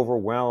were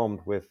overwhelmed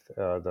with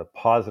the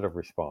positive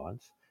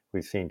response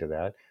we've seen to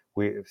that.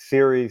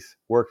 Ceres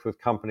works with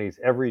companies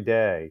every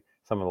day,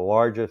 some of the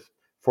largest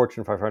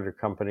Fortune 500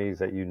 companies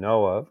that you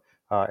know of,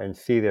 and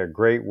see their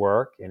great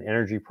work in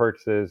energy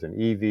purchases and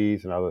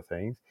EVs and other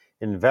things.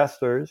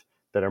 Investors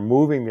that are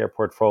moving their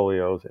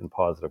portfolios in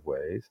positive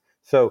ways.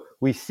 So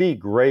we see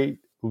great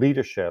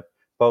leadership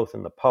both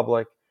in the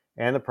public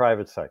and the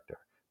private sector,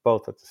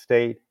 both at the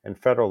state and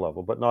federal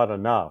level, but not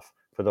enough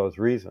for those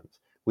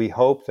reasons. We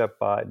hope that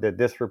that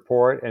this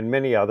report and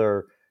many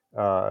other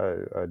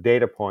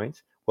data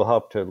points will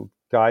help to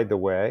guide the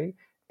way,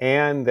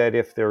 and that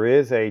if there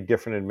is a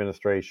different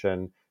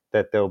administration,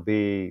 that there'll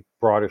be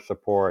broader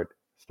support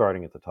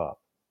starting at the top.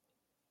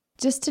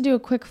 Just to do a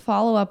quick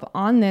follow-up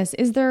on this,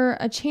 is there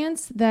a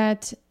chance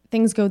that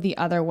things go the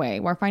other way,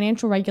 where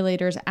financial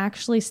regulators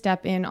actually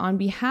step in on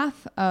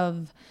behalf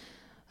of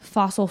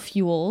fossil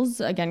fuels,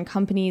 again,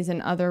 companies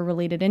and other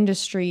related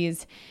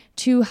industries,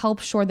 to help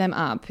shore them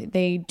up?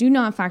 They do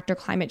not factor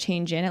climate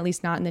change in, at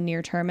least not in the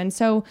near term. And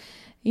so,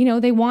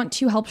 they want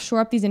to help shore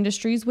up these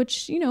industries,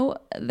 which,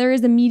 there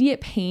is immediate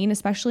pain,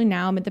 especially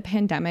now amid the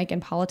pandemic,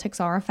 and politics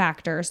are a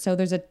factor. So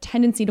there's a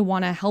tendency to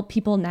want to help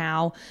people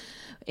now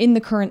in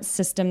the current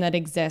system that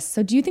exists.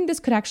 So do you think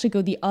this could actually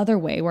go the other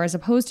way, where as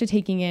opposed to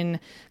taking in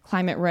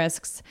climate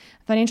risks,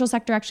 the financial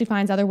sector actually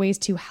finds other ways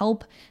to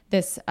help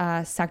this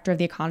sector of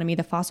the economy,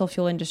 the fossil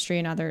fuel industry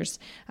and others,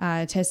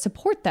 to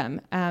support them,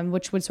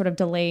 which would sort of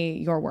delay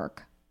your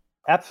work?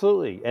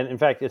 Absolutely. And in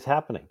fact, it's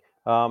happening.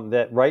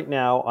 That right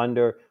now,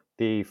 under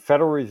the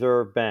Federal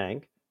Reserve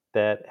Bank,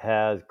 that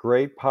has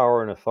great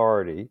power and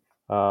authority,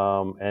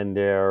 and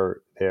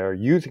they're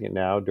using it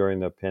now during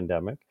the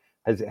pandemic,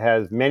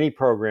 has many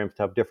programs to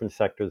help different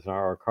sectors in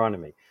our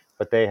economy.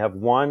 But they have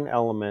one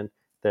element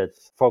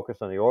that's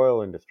focused on the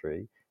oil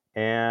industry,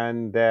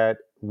 and that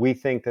we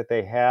think that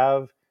they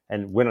have,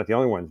 and we're not the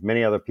only ones,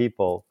 many other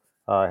people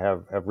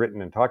have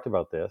written and talked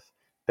about this,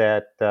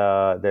 that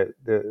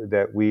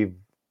we've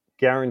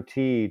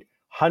guaranteed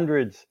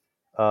hundreds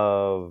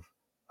of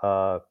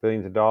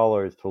billions of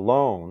dollars to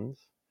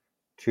loans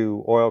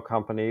to oil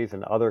companies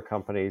and other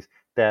companies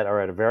that are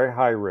at a very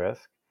high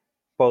risk,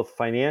 both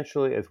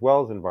financially as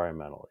well as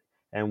environmentally.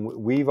 And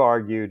we've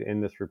argued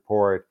in this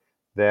report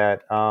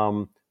that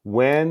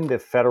when the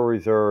Federal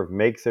Reserve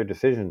makes their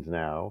decisions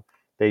now,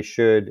 they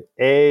should,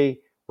 A,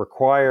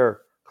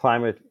 require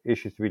climate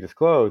issues to be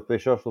disclosed, but they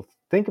should also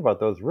think about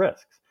those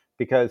risks,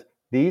 because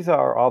these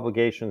are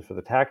obligations for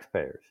the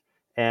taxpayers.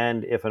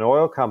 And if an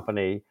oil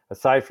company,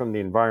 aside from the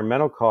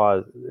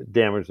environmental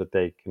damage that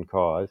they can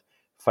cause,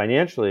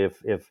 financially,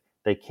 if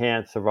they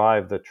can't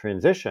survive the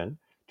transition,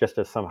 just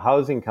as some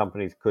housing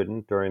companies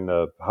couldn't during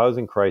the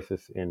housing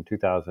crisis in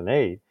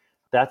 2008,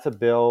 that's a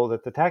bill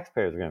that the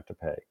taxpayers are going to have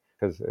to pay,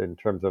 because in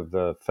terms of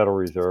the Federal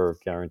Reserve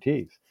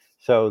guarantees.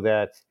 So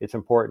that it's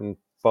important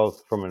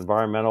both from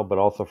environmental but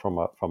also from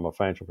a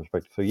financial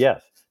perspective. So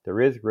yes,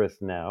 there is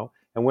risk now,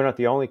 and we're not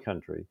the only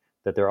country.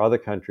 That there are other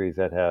countries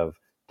that have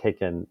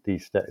taken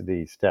these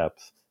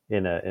steps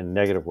in a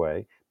negative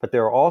way. But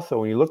there are also,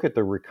 when you look at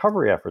the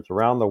recovery efforts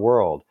around the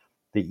world,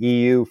 the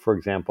EU, for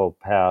example,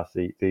 passed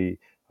the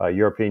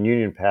European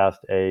Union passed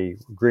a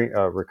green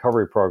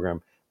recovery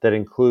program that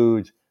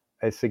includes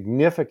a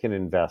significant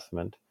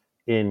investment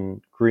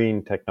in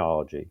green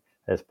technology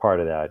as part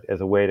of that, as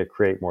a way to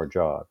create more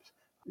jobs.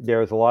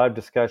 There's a lot of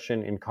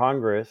discussion in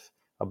Congress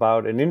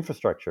about an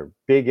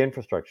big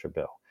infrastructure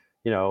bill.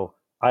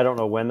 I don't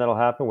know when that'll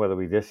happen, whether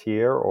it'll be this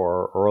year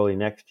or early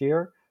next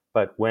year,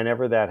 but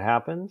whenever that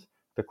happens,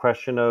 the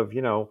question of,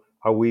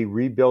 are we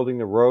rebuilding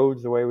the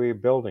roads the way we're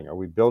building? Are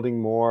we building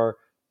more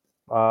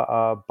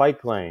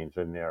bike lanes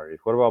in areas?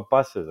 What about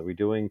buses? Are we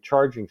doing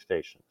charging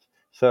stations?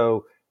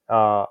 So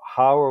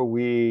how are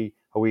we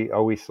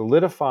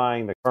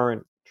solidifying the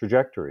current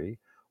trajectory,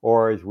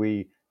 or as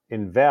we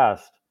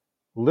invest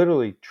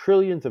literally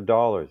trillions of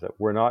dollars that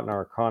were not in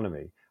our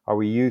economy, are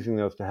we using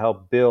those to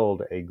help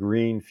build a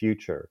green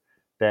future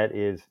that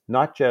is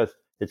not just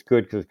it's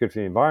good because it's good for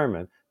the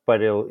environment,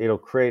 but it'll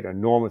create an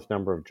enormous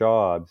number of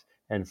jobs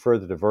and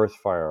further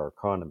diversify our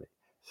economy.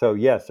 So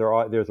yes,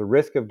 there's a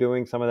risk of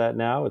doing some of that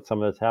now. It's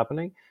some of that's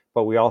happening,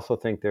 but we also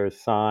think there's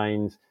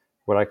signs,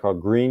 what I call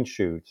green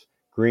shoots,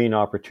 green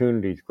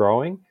opportunities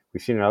growing.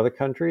 We've seen in other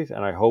countries,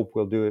 and I hope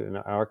we'll do it in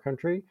our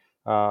country.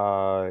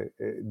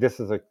 This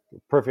is a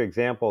perfect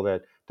example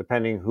that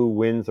depending who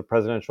wins the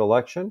presidential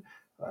election,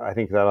 I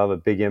think that'll have a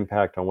big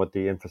impact on what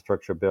the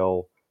infrastructure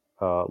bill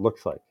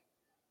looks like.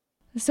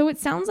 So it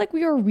sounds like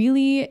we are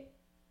really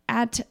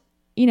at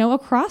a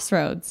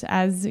crossroads,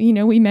 as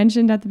we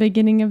mentioned at the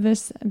beginning of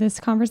this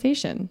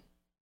conversation.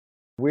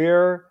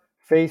 We're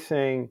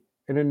facing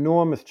an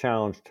enormous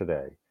challenge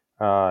today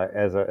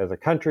as a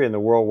country and the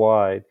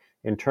worldwide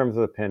in terms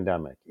of the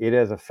pandemic. It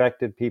has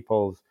affected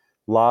people's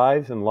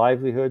lives and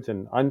livelihoods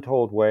in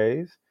untold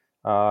ways,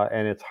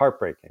 and it's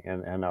heartbreaking.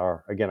 And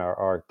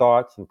our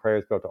thoughts and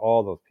prayers go to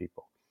all those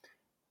people.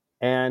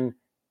 And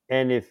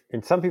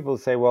some people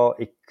say, well,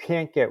 it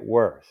can't get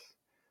worse.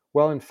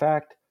 Well, in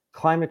fact,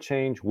 climate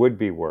change would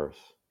be worse.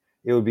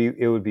 It would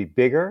be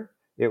bigger.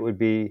 It would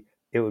be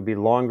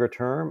longer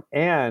term.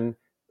 And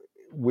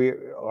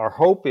our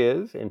hope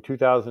is in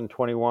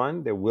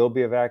 2021 there will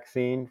be a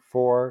vaccine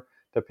for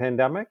the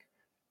pandemic.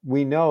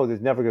 We know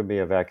there's never going to be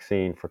a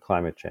vaccine for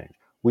climate change.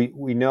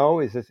 We know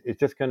it's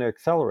just going to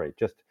accelerate.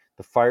 Just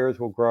the fires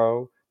will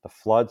grow, the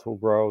floods will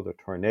grow, the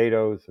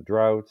tornadoes, the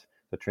droughts,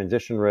 the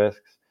transition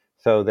risks,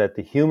 so that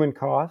the human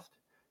cost,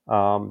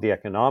 the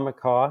economic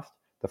cost,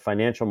 the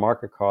financial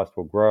market cost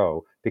will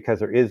grow because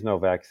there is no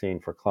vaccine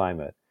for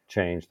climate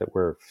change that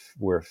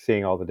we're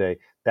seeing all the day.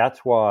 That's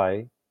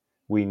why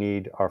we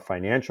need our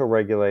financial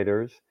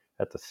regulators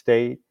at the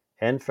state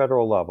and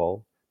federal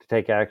level to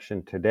take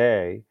action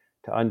today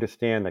to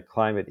understand that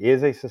climate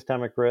is a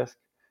systemic risk,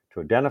 to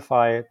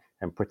identify it,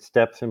 and put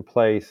steps in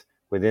place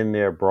within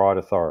their broad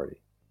authority.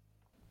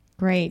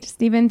 Great.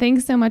 Stephen,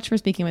 thanks so much for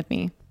speaking with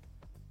me.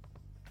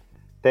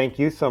 Thank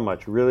you so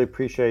much. Really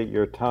appreciate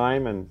your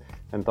time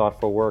and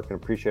thoughtful work,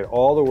 and appreciate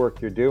all the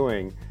work you're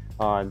doing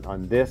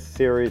on this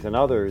series and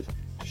others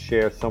to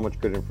share so much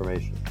good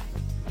information.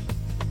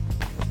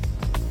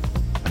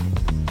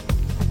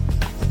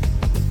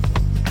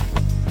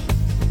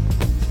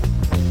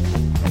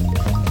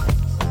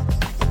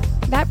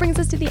 That brings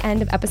us to the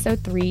end of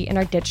episode 3 in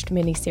our Ditched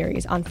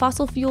mini-series on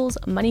fossil fuels,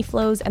 money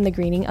flows, and the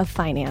greening of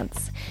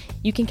finance.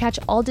 You can catch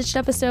all Ditched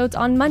episodes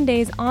on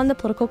Mondays on the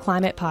Political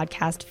Climate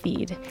podcast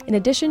feed, in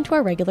addition to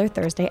our regular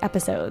Thursday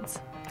episodes.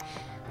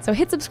 So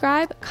hit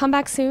subscribe, come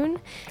back soon,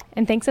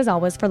 and thanks as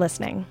always for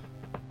listening.